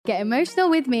Get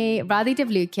emotional with me, Radhi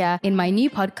Devlukia, in my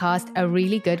new podcast, A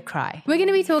Really Good Cry. We're going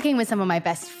to be talking with some of my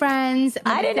best friends.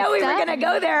 I didn't know we were going to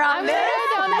go there on this.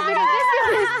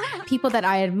 People that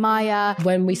I admire.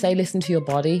 When we say listen to your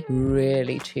body,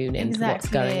 really tune into what's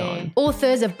going on.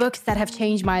 Authors of books that have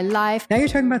changed my life. Now you're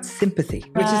talking about sympathy,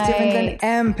 which is different than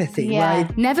empathy,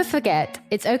 right? Never forget,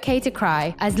 it's okay to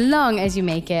cry as long as you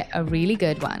make it a really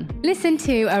good one. Listen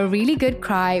to A Really Good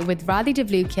Cry with Radhi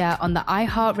Devlukia on the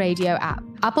iHeartRadio app,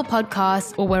 Apple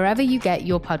Podcasts, or wherever you get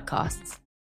your podcasts.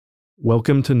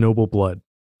 Welcome to Noble Blood,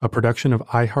 a production of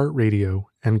iHeartRadio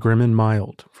and Grim and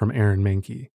Mild from Aaron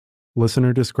Mahnke.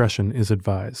 Listener discretion is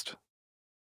advised.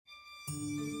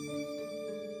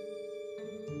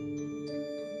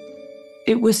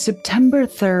 It was September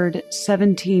 3rd,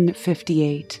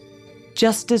 1758,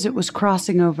 just as it was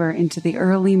crossing over into the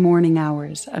early morning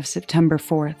hours of September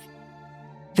 4th.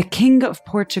 The King of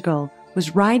Portugal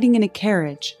was riding in a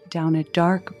carriage down a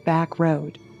dark back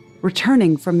road,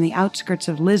 returning from the outskirts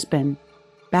of Lisbon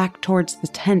back towards the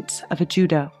tents of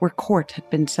Ajuda where court had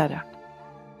been set up.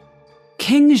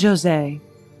 King José,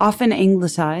 often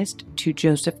anglicized to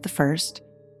Joseph I,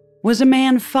 was a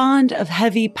man fond of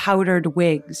heavy powdered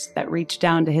wigs that reached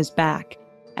down to his back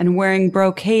and wearing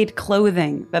brocade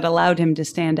clothing that allowed him to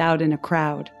stand out in a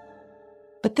crowd.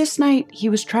 But this night he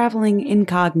was traveling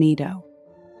incognito.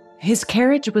 His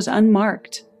carriage was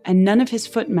unmarked, and none of his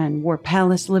footmen wore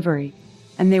palace livery,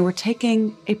 and they were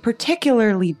taking a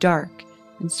particularly dark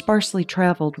and sparsely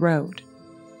traveled road.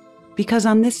 Because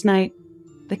on this night,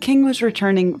 the king was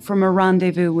returning from a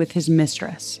rendezvous with his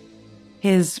mistress,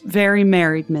 his very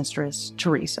married mistress,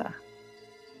 Teresa.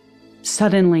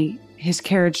 Suddenly, his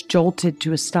carriage jolted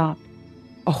to a stop.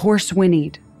 A horse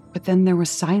whinnied, but then there was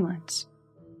silence.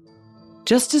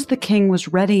 Just as the king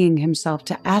was readying himself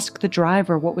to ask the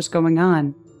driver what was going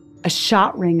on, a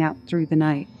shot rang out through the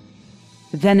night.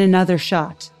 Then another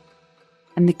shot,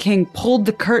 and the king pulled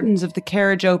the curtains of the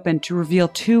carriage open to reveal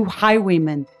two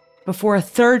highwaymen before a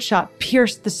third shot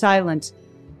pierced the silence,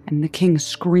 and the king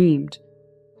screamed.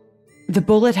 The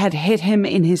bullet had hit him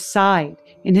in his side,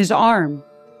 in his arm,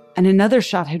 and another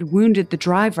shot had wounded the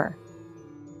driver.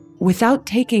 Without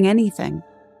taking anything,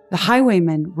 the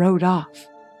highwaymen rode off.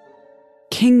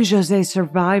 King José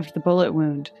survived the bullet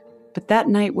wound, but that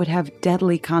night would have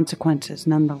deadly consequences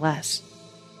nonetheless.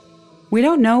 We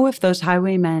don't know if those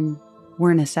highwaymen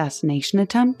were an assassination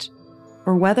attempt,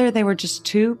 or whether they were just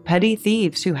two petty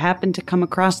thieves who happened to come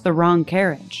across the wrong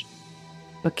carriage.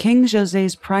 But King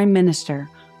José's prime minister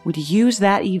would use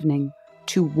that evening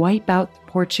to wipe out the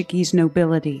Portuguese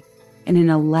nobility in an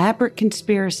elaborate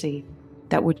conspiracy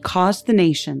that would cause the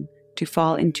nation to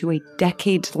fall into a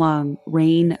decades-long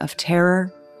reign of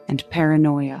terror and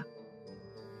paranoia.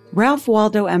 Ralph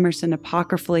Waldo Emerson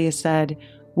apocryphally has said,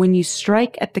 "When you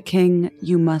strike at the king,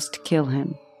 you must kill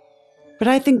him." But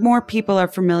I think more people are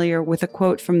familiar with a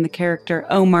quote from the character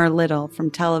Omar Little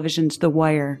from television's The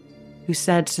Wire, who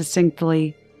said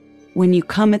succinctly, "When you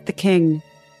come at the king,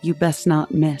 you best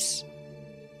not miss."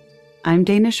 I'm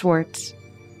Dana Schwartz,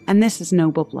 and this is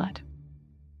Noble Blood.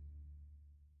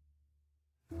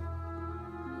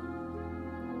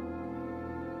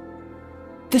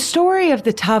 The story of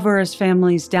the Távora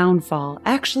family's downfall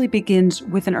actually begins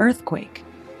with an earthquake,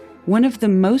 one of the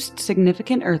most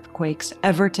significant earthquakes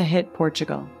ever to hit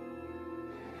Portugal.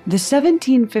 The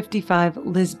 1755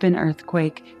 Lisbon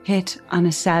earthquake hit on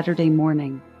a Saturday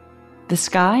morning. The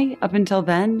sky, up until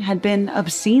then, had been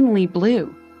obscenely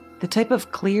blue, the type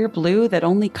of clear blue that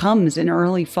only comes in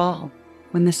early fall,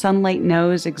 when the sunlight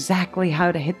knows exactly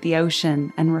how to hit the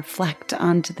ocean and reflect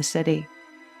onto the city.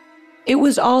 It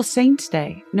was All Saints'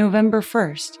 Day, November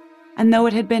 1st, and though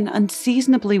it had been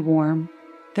unseasonably warm,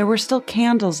 there were still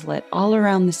candles lit all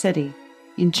around the city,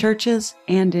 in churches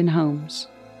and in homes.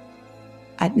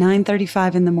 At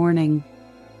 9:35 in the morning,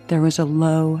 there was a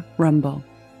low rumble,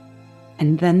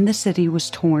 and then the city was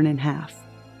torn in half.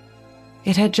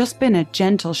 It had just been a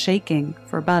gentle shaking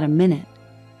for about a minute,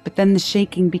 but then the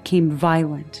shaking became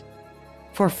violent.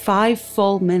 For 5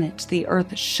 full minutes, the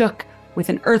earth shook with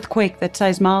an earthquake that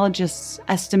seismologists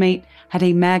estimate had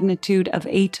a magnitude of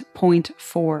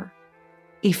 8.4.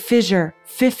 A fissure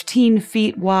 15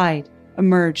 feet wide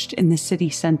emerged in the city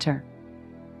center.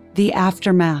 The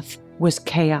aftermath was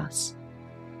chaos.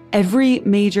 Every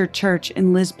major church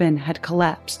in Lisbon had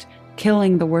collapsed,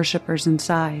 killing the worshippers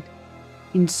inside.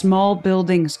 In small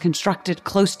buildings constructed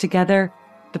close together,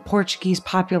 the Portuguese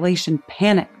population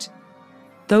panicked.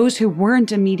 Those who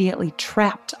weren't immediately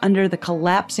trapped under the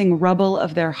collapsing rubble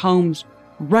of their homes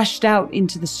rushed out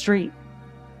into the street.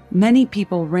 Many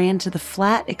people ran to the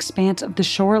flat expanse of the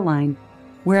shoreline,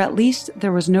 where at least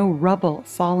there was no rubble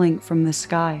falling from the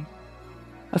sky.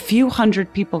 A few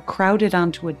hundred people crowded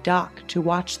onto a dock to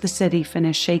watch the city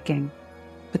finish shaking,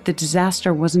 but the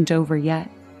disaster wasn't over yet.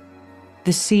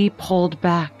 The sea pulled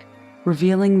back,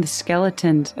 revealing the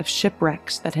skeletons of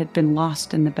shipwrecks that had been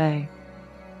lost in the bay.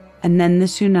 And then the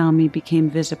tsunami became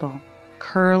visible,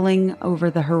 curling over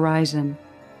the horizon.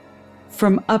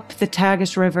 From up the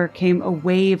Tagus River came a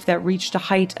wave that reached a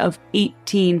height of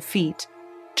 18 feet,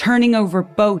 turning over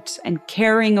boats and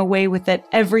carrying away with it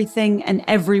everything and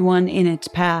everyone in its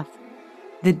path.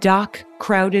 The dock,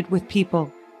 crowded with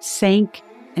people, sank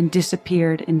and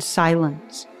disappeared in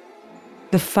silence.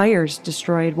 The fires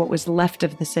destroyed what was left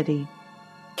of the city.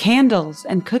 Candles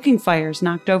and cooking fires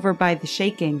knocked over by the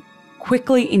shaking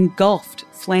quickly engulfed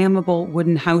flammable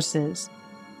wooden houses,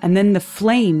 and then the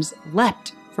flames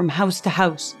leapt from house to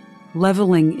house,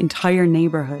 leveling entire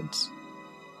neighborhoods.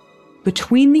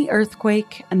 Between the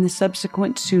earthquake and the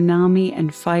subsequent tsunami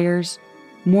and fires,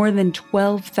 more than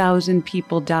 12,000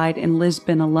 people died in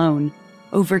Lisbon alone,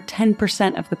 over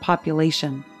 10% of the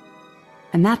population.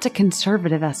 And that's a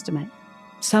conservative estimate.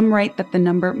 Some write that the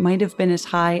number might have been as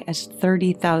high as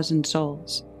 30,000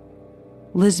 souls.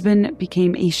 Lisbon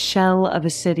became a shell of a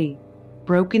city,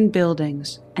 broken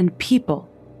buildings, and people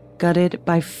gutted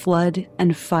by flood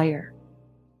and fire.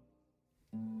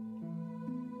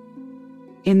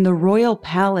 In the royal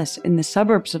palace in the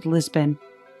suburbs of Lisbon,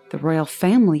 the royal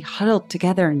family huddled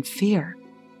together in fear.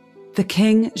 The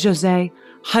king, José,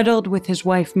 huddled with his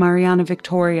wife, Mariana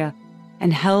Victoria,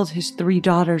 and held his 3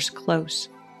 daughters close.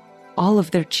 All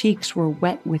of their cheeks were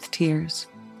wet with tears.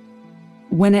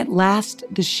 When at last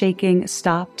the shaking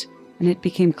stopped and it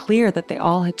became clear that they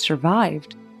all had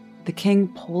survived, the king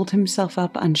pulled himself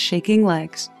up on shaking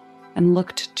legs and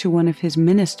looked to one of his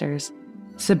ministers,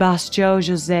 Sebastião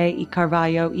José y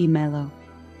Carvalho y Melo.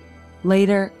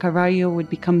 Later, Carvalho would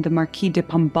become the Marquis de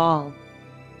Pombal,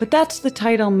 but that's the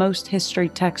title most history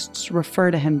texts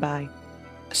refer to him by.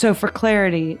 So for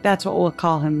clarity, that's what we'll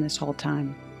call him this whole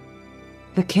time.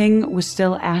 The king was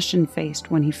still ashen-faced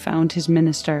when he found his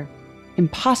minister,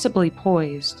 impossibly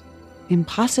poised,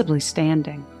 impossibly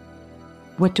standing.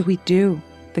 "What do we do?"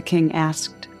 the king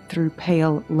asked through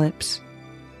pale lips.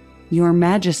 "Your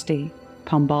Majesty,"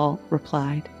 Pombal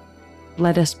replied,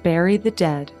 "let us bury the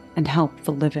dead and help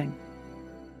the living."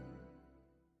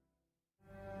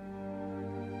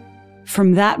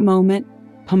 From that moment,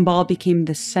 Pombal became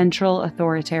the central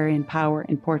authoritarian power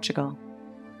in Portugal.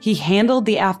 He handled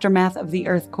the aftermath of the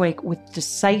earthquake with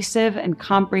decisive and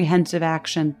comprehensive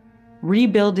action,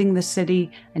 rebuilding the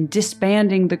city and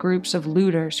disbanding the groups of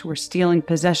looters who were stealing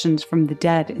possessions from the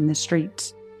dead in the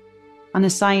streets. On a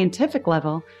scientific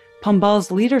level, Pombal's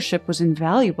leadership was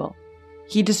invaluable.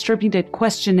 He distributed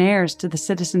questionnaires to the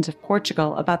citizens of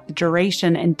Portugal about the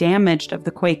duration and damage of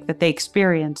the quake that they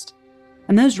experienced,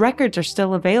 and those records are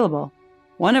still available,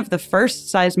 one of the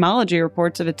first seismology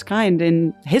reports of its kind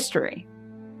in history.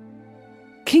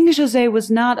 King José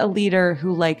was not a leader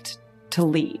who liked to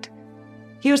lead.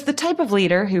 He was the type of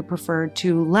leader who preferred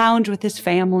to lounge with his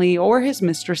family or his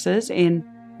mistresses in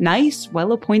nice,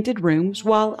 well-appointed rooms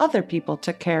while other people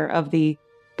took care of the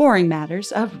boring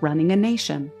matters of running a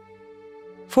nation.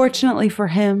 Fortunately for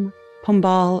him,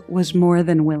 Pombal was more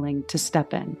than willing to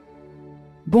step in.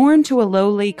 Born to a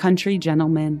lowly country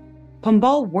gentleman,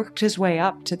 Pombal worked his way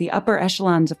up to the upper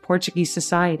echelons of Portuguese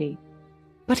society,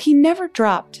 but he never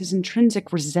dropped his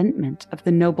intrinsic resentment of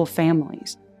the noble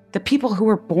families, the people who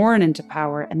were born into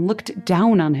power and looked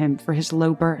down on him for his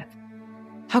low birth.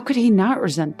 How could he not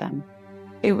resent them?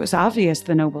 It was obvious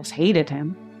the nobles hated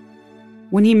him.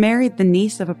 When he married the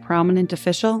niece of a prominent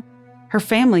official, her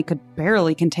family could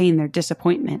barely contain their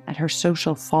disappointment at her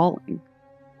social falling.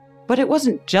 But it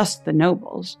wasn't just the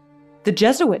nobles. The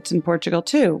Jesuits in Portugal,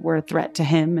 too, were a threat to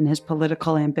him and his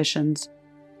political ambitions.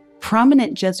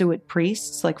 Prominent Jesuit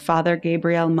priests like Father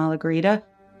Gabriel Malagrida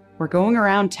were going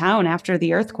around town after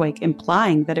the earthquake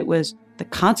implying that it was the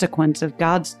consequence of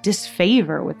God's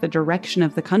disfavor with the direction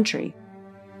of the country.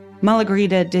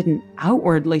 Malagrida didn't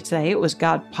outwardly say it was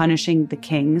God punishing the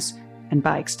king's, and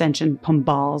by extension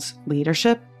Pombal's,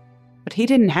 leadership, but he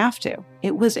didn't have to.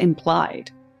 It was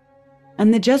implied.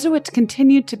 And the Jesuits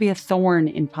continued to be a thorn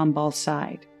in Pombal's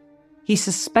side. He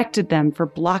suspected them for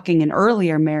blocking an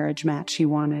earlier marriage match he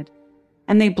wanted,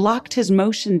 and they blocked his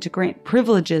motion to grant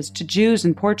privileges to Jews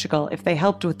in Portugal if they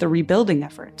helped with the rebuilding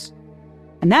efforts.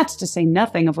 And that's to say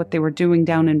nothing of what they were doing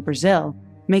down in Brazil,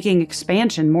 making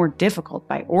expansion more difficult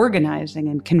by organizing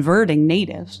and converting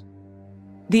natives.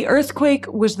 The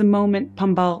earthquake was the moment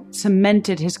Pombal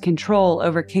cemented his control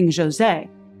over King José,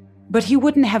 but he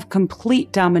wouldn't have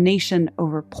complete domination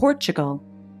over Portugal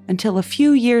until a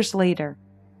few years later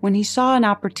when he saw an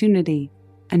opportunity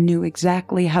and knew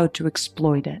exactly how to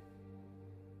exploit it.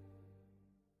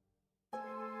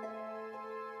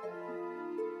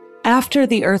 After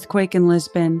the earthquake in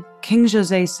Lisbon, King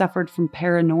José suffered from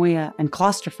paranoia and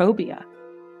claustrophobia.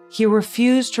 He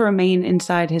refused to remain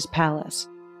inside his palace,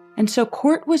 and so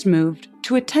court was moved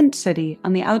to a tent city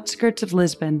on the outskirts of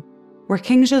Lisbon, where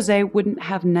King José wouldn't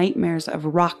have nightmares of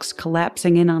rocks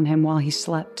collapsing in on him while he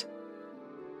slept.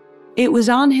 It was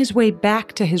on his way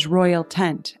back to his royal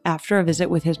tent after a visit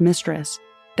with his mistress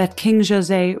that King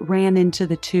José ran into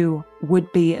the two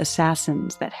would-be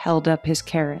assassins that held up his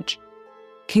carriage.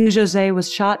 King José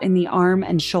was shot in the arm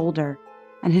and shoulder,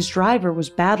 and his driver was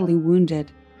badly wounded,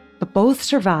 but both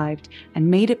survived and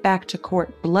made it back to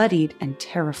court bloodied and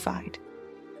terrified.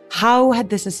 How had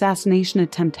this assassination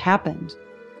attempt happened?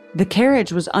 The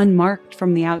carriage was unmarked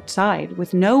from the outside,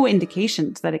 with no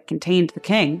indications that it contained the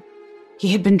king.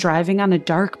 He had been driving on a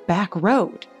dark back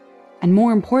road, and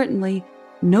more importantly,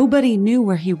 nobody knew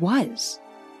where he was.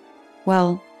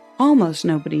 Well, almost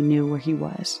nobody knew where he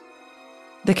was.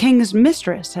 The king's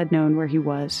mistress had known where he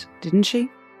was, didn't she?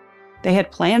 They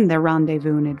had planned their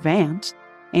rendezvous in advance,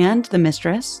 and the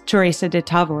mistress, Teresa de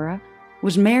Távora,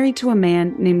 was married to a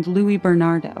man named Luis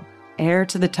Bernardo, heir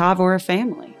to the Távora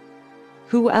family.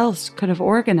 Who else could have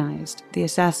organized the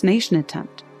assassination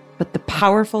attempt but the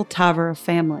powerful Távora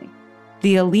family,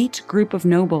 the elite group of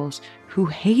nobles who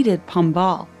hated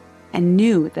Pombal and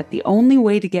knew that the only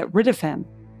way to get rid of him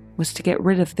was to get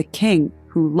rid of the king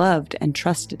who loved and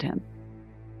trusted him?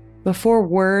 Before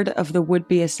word of the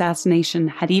would-be assassination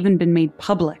had even been made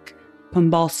public,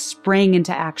 Pombal sprang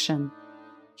into action.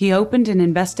 He opened an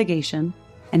investigation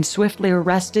and swiftly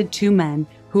arrested two men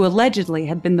who allegedly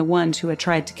had been the ones who had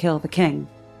tried to kill the king.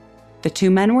 The two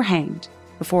men were hanged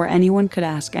before anyone could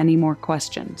ask any more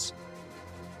questions.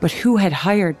 But who had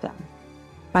hired them?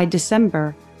 By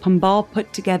December, Pombal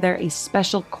put together a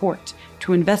special court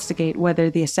to investigate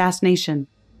whether the assassination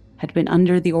had been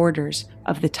under the orders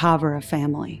of the Távora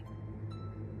family.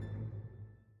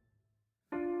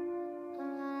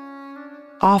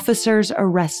 Officers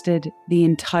arrested the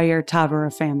entire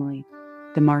Távora family,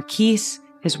 the Marquis,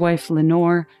 his wife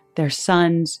Lenore, their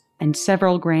sons, and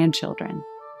several grandchildren.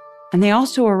 And they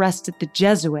also arrested the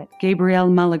Jesuit, Gabriel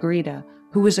Malagrida,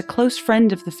 who was a close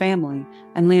friend of the family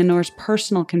and Leonore's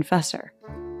personal confessor.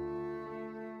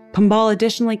 Pombal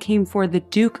additionally came for the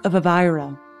Duke of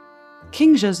Aveiro.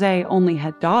 King José only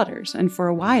had daughters, and for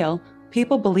a while,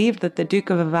 people believed that the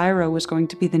Duke of Aveiro was going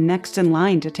to be the next in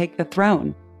line to take the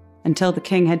throne, until the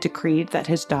king had decreed that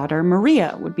his daughter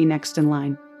Maria would be next in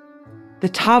line. The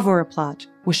Távora plot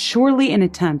was surely an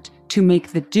attempt to make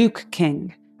the Duke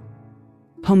king.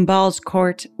 Pombal's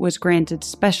court was granted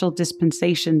special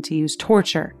dispensation to use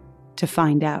torture to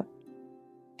find out.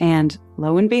 And,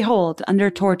 lo and behold,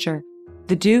 under torture,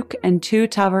 the Duke and two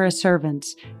Távora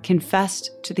servants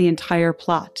confessed to the entire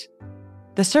plot.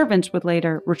 The servants would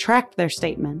later retract their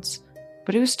statements,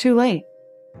 but it was too late.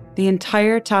 The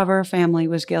entire Távora family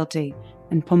was guilty,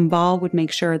 and Pombal would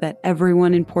make sure that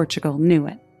everyone in Portugal knew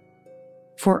it.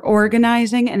 For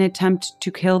organizing an attempt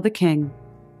to kill the king,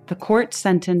 the court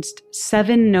sentenced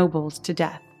 7 nobles to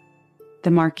death: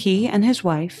 the Marquis and his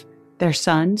wife, their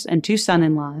sons and 2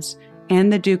 son-in-laws,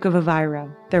 and the Duke of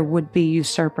Aveiro, their would-be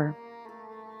usurper.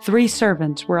 3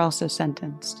 servants were also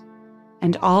sentenced,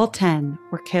 and all 10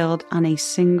 were killed on a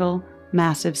single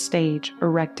massive stage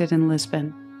erected in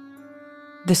Lisbon.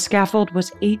 The scaffold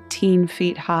was 18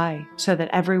 feet high, so that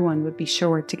everyone would be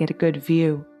sure to get a good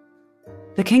view.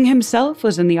 The king himself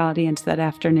was in the audience that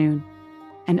afternoon,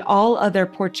 and all other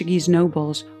Portuguese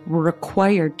nobles were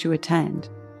required to attend,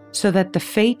 so that the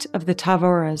fate of the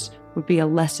Távoras would be a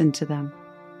lesson to them.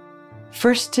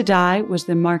 First to die was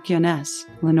the Marchioness,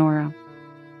 Leonora.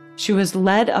 She was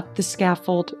led up the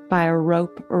scaffold by a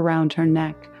rope around her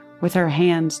neck, with her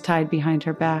hands tied behind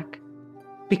her back.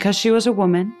 Because she was a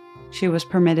woman, she was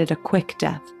permitted a quick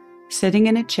death, sitting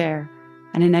in a chair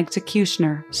and an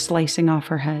executioner slicing off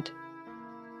her head.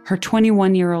 Her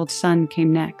 21-year-old son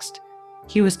came next.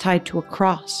 He was tied to a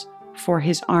cross, for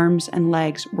his arms and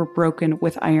legs were broken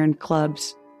with iron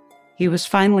clubs. He was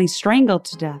finally strangled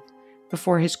to death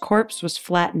before his corpse was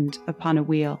flattened upon a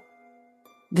wheel.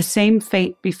 The same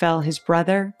fate befell his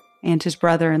brother and his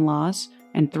brother-in-laws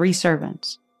and 3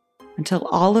 servants, until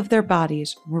all of their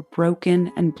bodies were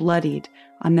broken and bloodied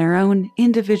on their own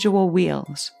individual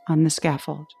wheels on the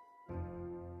scaffold.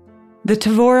 The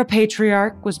Távora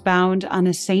patriarch was bound on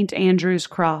a St. Andrew's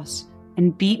cross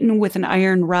and beaten with an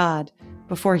iron rod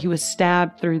before he was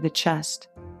stabbed through the chest.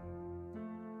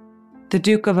 The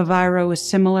Duke of Aveiro was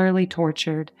similarly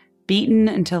tortured, beaten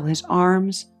until his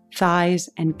arms, thighs,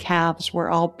 and calves were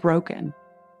all broken,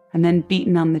 and then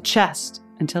beaten on the chest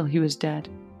until he was dead.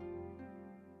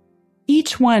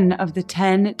 Each one of the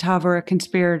 10 Távora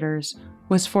conspirators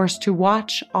was forced to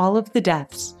watch all of the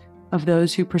deaths of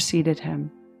those who preceded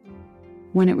him.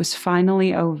 When it was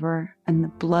finally over and the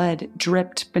blood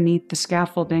dripped beneath the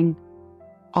scaffolding,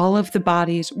 all of the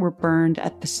bodies were burned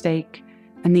at the stake,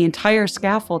 and the entire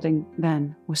scaffolding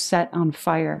then was set on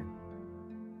fire.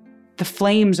 The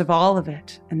flames of all of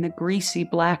it and the greasy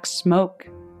black smoke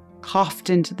coughed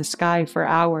into the sky for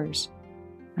hours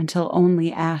until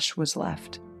only ash was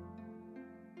left.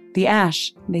 The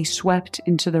ash they swept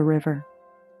into the river.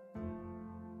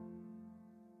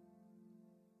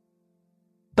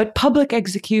 But public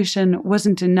execution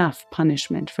wasn't enough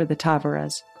punishment for the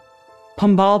Távoras.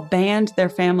 Pombal banned their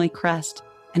family crest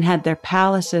and had their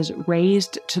palaces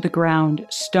razed to the ground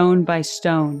stone by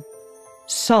stone.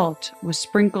 Salt was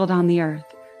sprinkled on the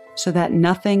earth so that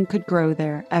nothing could grow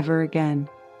there ever again.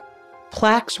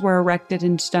 Plaques were erected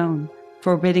in stone,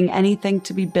 forbidding anything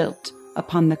to be built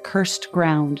upon the cursed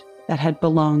ground that had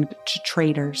belonged to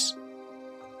traitors.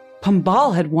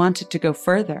 Pombal had wanted to go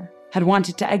further, had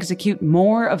wanted to execute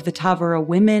more of the Távora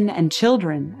women and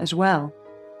children as well.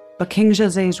 But King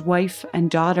José's wife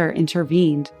and daughter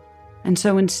intervened, and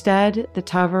so instead the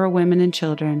Távora women and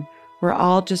children were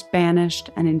all just banished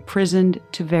and imprisoned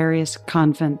to various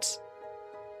convents.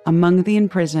 Among the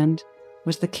imprisoned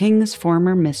was the king's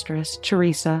former mistress,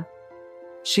 Teresa.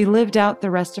 She lived out the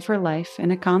rest of her life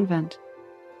in a convent.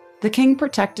 The king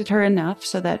protected her enough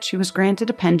so that she was granted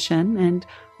a pension and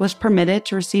was permitted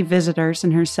to receive visitors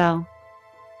in her cell.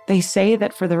 They say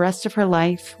that for the rest of her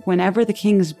life, whenever the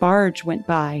king's barge went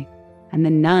by, and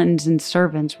the nuns and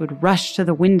servants would rush to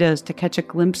the windows to catch a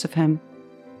glimpse of him,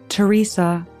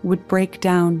 Teresa would break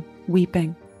down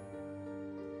weeping.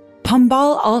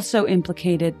 Pombal also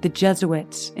implicated the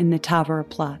Jesuits in the Távora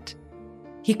plot.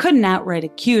 He couldn't outright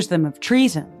accuse them of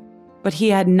treason, but he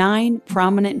had 9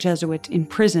 prominent Jesuits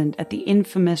imprisoned at the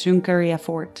infamous Junqueira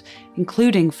fort,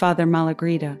 including Father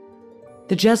Malagrida.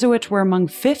 The Jesuits were among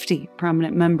 50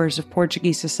 prominent members of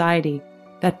Portuguese society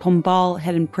that Pombal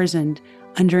had imprisoned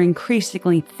under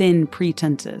increasingly thin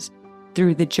pretenses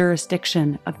through the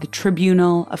jurisdiction of the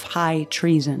Tribunal of High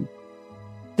Treason.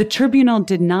 The tribunal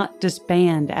did not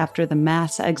disband after the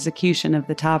mass execution of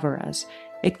the Távoras.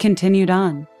 It continued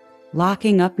on,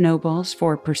 locking up nobles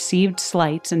for perceived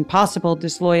slights and possible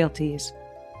disloyalties,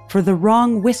 for the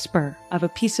wrong whisper of a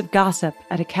piece of gossip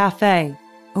at a cafe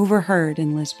overheard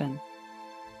in Lisbon.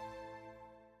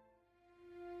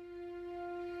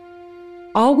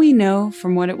 All we know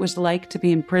from what it was like to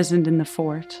be imprisoned in the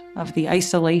fort, of the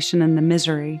isolation and the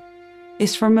misery,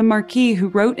 is from a marquis who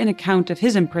wrote an account of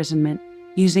his imprisonment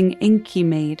using ink he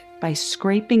made by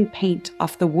scraping paint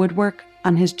off the woodwork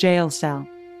on his jail cell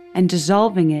and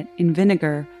dissolving it in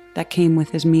vinegar that came with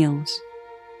his meals.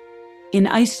 In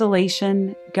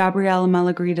isolation, Gabriela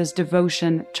Malagrida's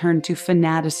devotion turned to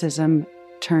fanaticism,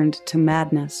 turned to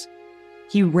madness.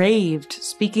 He raved,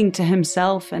 speaking to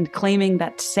himself and claiming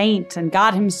that saint and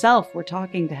God himself were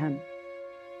talking to him.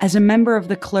 As a member of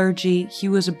the clergy, he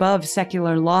was above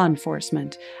secular law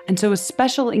enforcement, and so a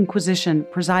special inquisition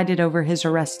presided over his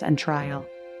arrest and trial.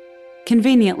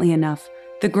 Conveniently enough,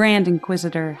 the Grand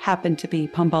Inquisitor happened to be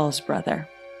Pombal's brother.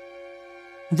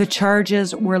 The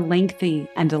charges were lengthy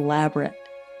and elaborate.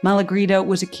 Malagrida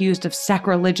was accused of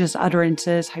sacrilegious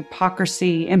utterances,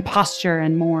 hypocrisy, imposture,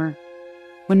 and more.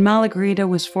 When Malagrida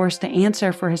was forced to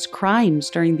answer for his crimes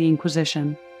during the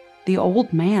Inquisition, the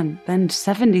old man, then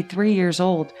 73 years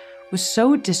old, was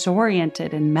so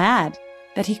disoriented and mad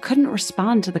that he couldn't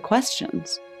respond to the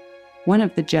questions. One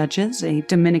of the judges, a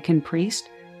Dominican priest,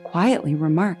 quietly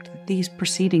remarked that these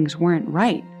proceedings weren't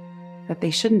right, that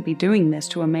they shouldn't be doing this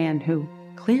to a man who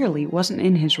clearly wasn't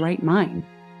in his right mind.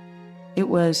 It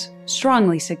was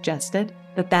strongly suggested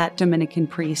that that Dominican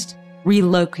priest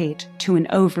relocate to an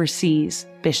overseas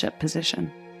bishop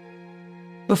position.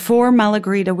 Before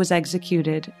Malagrida was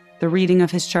executed, the reading of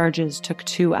his charges took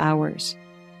 2 hours.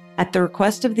 At the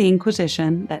request of the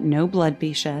Inquisition that no blood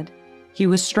be shed, he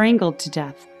was strangled to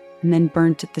death and then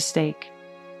burnt at the stake.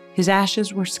 His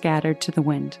ashes were scattered to the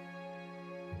wind.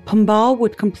 Pombal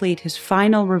would complete his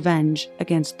final revenge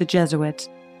against the Jesuits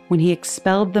when he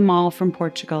expelled them all from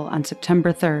Portugal on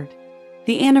September 3rd,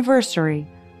 the anniversary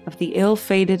of the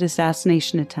ill-fated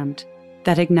assassination attempt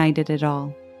that ignited it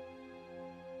all.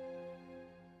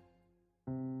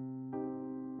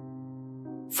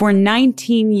 For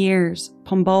 19 years,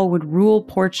 Pombal would rule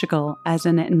Portugal as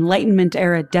an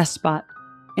Enlightenment-era despot,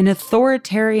 an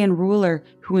authoritarian ruler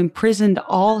who imprisoned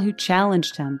all who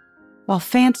challenged him, while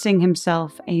fancying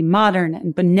himself a modern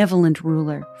and benevolent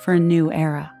ruler for a new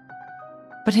era.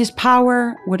 But his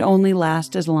power would only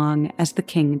last as long as the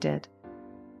king did.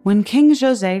 When King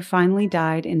José finally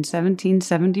died in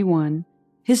 1771,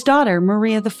 his daughter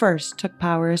Maria I took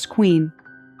power as queen.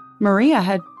 Maria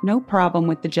had no problem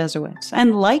with the Jesuits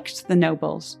and liked the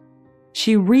nobles.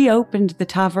 She reopened the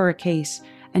Távora case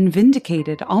and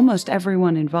vindicated almost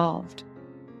everyone involved.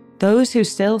 Those who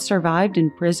still survived in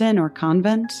prison or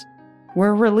convents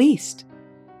were released.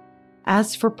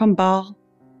 As for Pombal,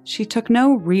 she took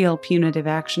no real punitive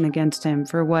action against him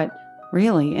for what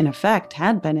really, in effect,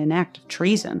 had been an act of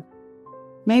treason.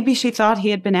 Maybe she thought he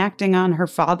had been acting on her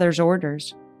father's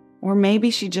orders, or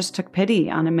maybe she just took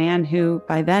pity on a man who,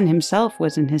 by then himself,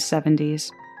 was in his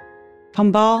 70s.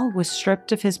 Pombal was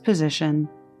stripped of his position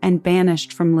and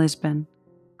banished from Lisbon.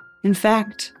 In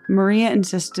fact, Maria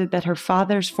insisted that her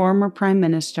father's former prime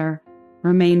minister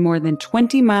remain more than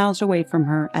 20 miles away from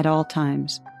her at all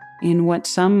times, in what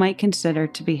some might consider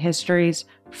to be history's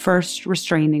first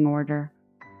restraining order.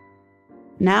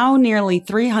 Now, nearly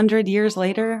 300 years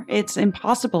later, it's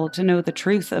impossible to know the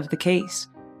truth of the case,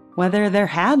 whether there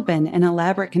had been an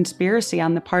elaborate conspiracy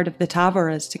on the part of the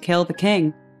Távoras to kill the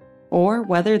king, or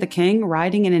whether the king,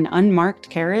 riding in an unmarked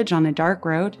carriage on a dark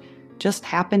road, just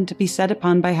happened to be set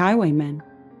upon by highwaymen.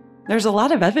 There's a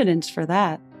lot of evidence for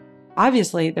that.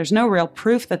 Obviously, there's no real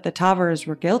proof that the Távoras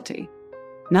were guilty.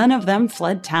 None of them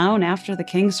fled town after the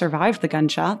king survived the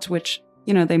gunshots, which,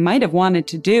 they might have wanted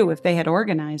to do if they had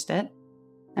organized it.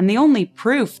 And the only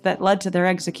proof that led to their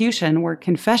execution were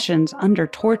confessions under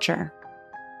torture.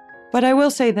 But I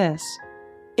will say this.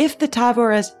 If the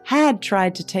Távoras had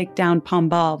tried to take down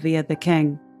Pombal via the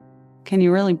king, can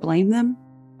you really blame them?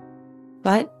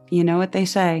 But you know what they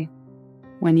say.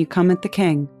 When you come at the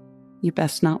king, you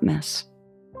best not miss.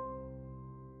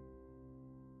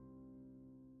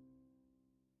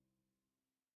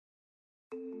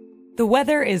 The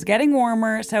weather is getting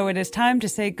warmer, so it is time to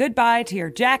say goodbye to your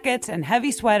jackets and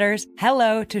heavy sweaters.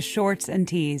 Hello to shorts and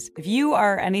tees. If you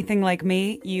are anything like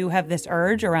me, you have this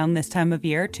urge around this time of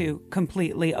year to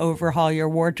completely overhaul your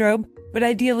wardrobe, but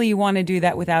ideally you want to do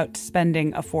that without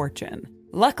spending a fortune.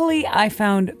 Luckily, I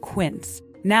found Quince.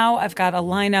 Now I've got a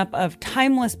lineup of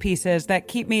timeless pieces that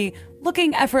keep me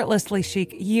looking effortlessly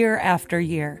chic year after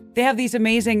year. They have these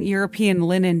amazing European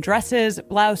linen dresses,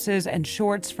 blouses, and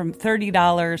shorts from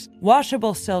 $30,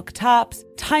 washable silk tops,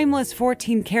 timeless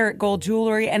 14-karat gold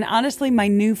jewelry, and honestly, my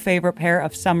new favorite pair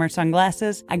of summer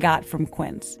sunglasses I got from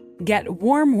Quince. Get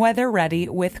warm weather ready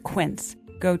with Quince.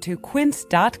 Go to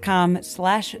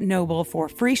quince.com/noble for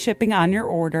free shipping on your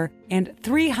order and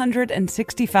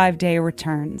 365-day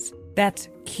returns. That's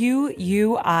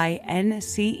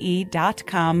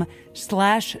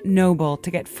QUINCE.com/noble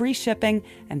to get free shipping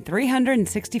and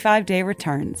 365-day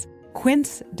returns.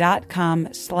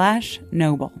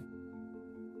 Quince.com/noble.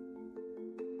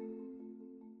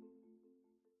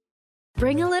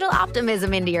 Bring a little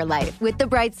optimism into your life with The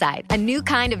Bright Side, a new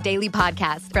kind of daily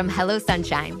podcast from Hello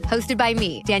Sunshine, hosted by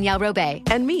me, Danielle Robay.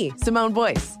 And me, Simone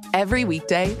Boyce. Every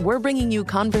weekday, we're bringing you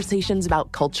conversations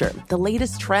about culture, the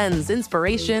latest trends,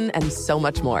 inspiration, and so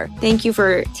much more. Thank you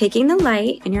for taking the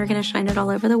light, and you're going to shine it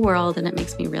all over the world, and it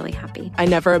makes me really happy. I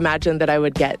never imagined that I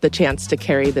would get the chance to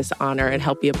carry this honor and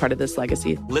help be a part of this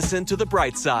legacy. Listen to The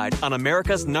Bright Side on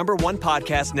America's #1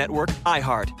 podcast network,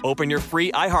 iHeart. Open your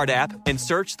free iHeart app and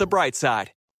search The Bright Side.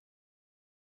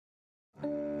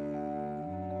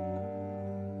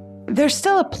 There's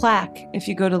still a plaque, if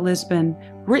you go to Lisbon,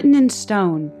 written in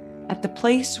stone, at the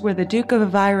place where the Duke of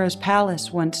Aveiro's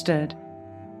palace once stood.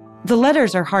 The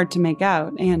letters are hard to make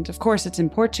out, and of course it's in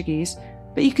Portuguese,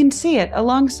 but you can see it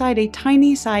alongside a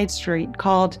tiny side street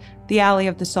called the Alley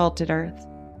of the Salted Earth.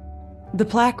 The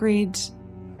plaque reads,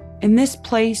 "In this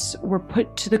place were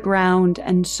put to the ground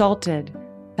and salted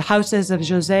the houses of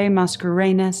José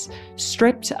Mascarenhas,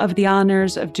 stripped of the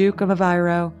honors of Duke of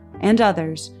Aveiro, and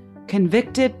others,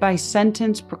 convicted by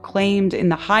sentence proclaimed in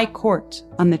the High Court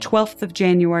on the 12th of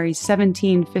January,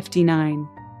 1759,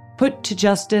 put to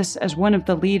justice as one of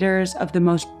the leaders of the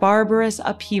most barbarous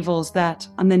upheavals that,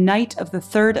 on the night of the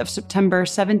 3rd of September,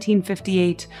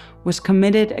 1758, was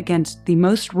committed against the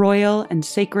most royal and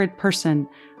sacred person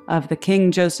of the King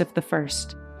Joseph I.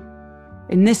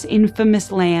 In this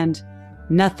infamous land,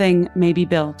 nothing may be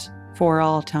built for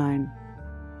all time."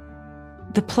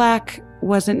 The plaque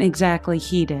wasn't exactly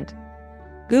heated.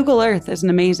 Google Earth is an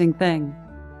amazing thing.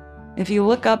 If you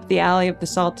look up the Alley of the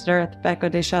Salted Earth,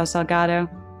 Beco de Chão Salgado,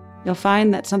 you'll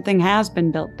find that something has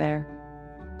been built there.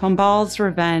 Pombal's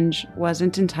revenge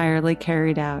wasn't entirely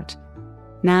carried out.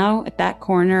 Now, at that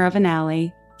corner of an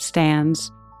alley,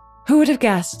 stands, who would have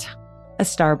guessed, a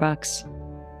Starbucks.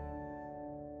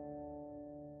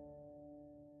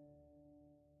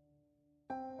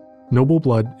 Noble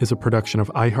Blood is a production of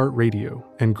iHeartRadio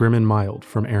and Grim and Mild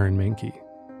from Aaron Mahnke.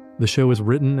 The show is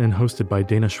written and hosted by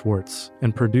Dana Schwartz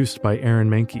and produced by Aaron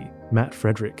Mahnke, Matt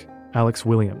Frederick, Alex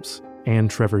Williams, and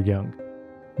Trevor Young.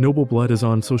 Noble Blood is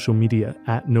on social media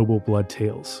at Noble Blood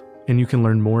Tales, and you can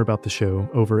learn more about the show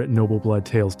over at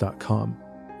noblebloodtales.com.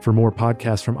 For more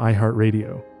podcasts from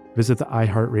iHeartRadio, visit the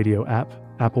iHeartRadio app,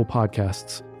 Apple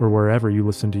Podcasts, or wherever you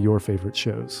listen to your favorite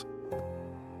shows.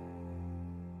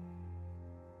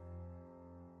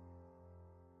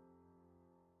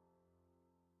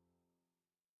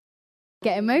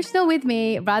 Get emotional with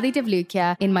me, Radhi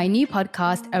Devlukia, in my new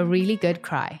podcast, A Really Good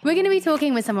Cry. We're going to be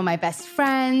talking with some of my best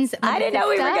friends. I didn't know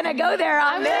we were going to go there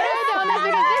on this.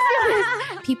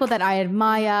 People that I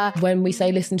admire. When we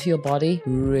say listen to your body,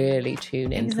 really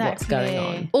tune into what's going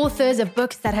on. Authors of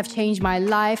books that have changed my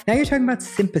life. Now you're talking about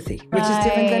sympathy, which is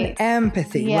different than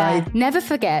empathy, right? Never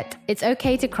forget, it's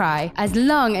okay to cry as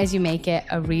long as you make it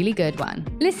a really good one.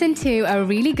 Listen to A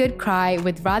Really Good Cry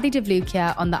with Radhi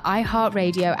Devlukia on the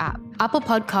iHeartRadio app, Apple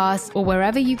Podcasts, or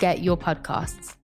wherever you get your podcasts.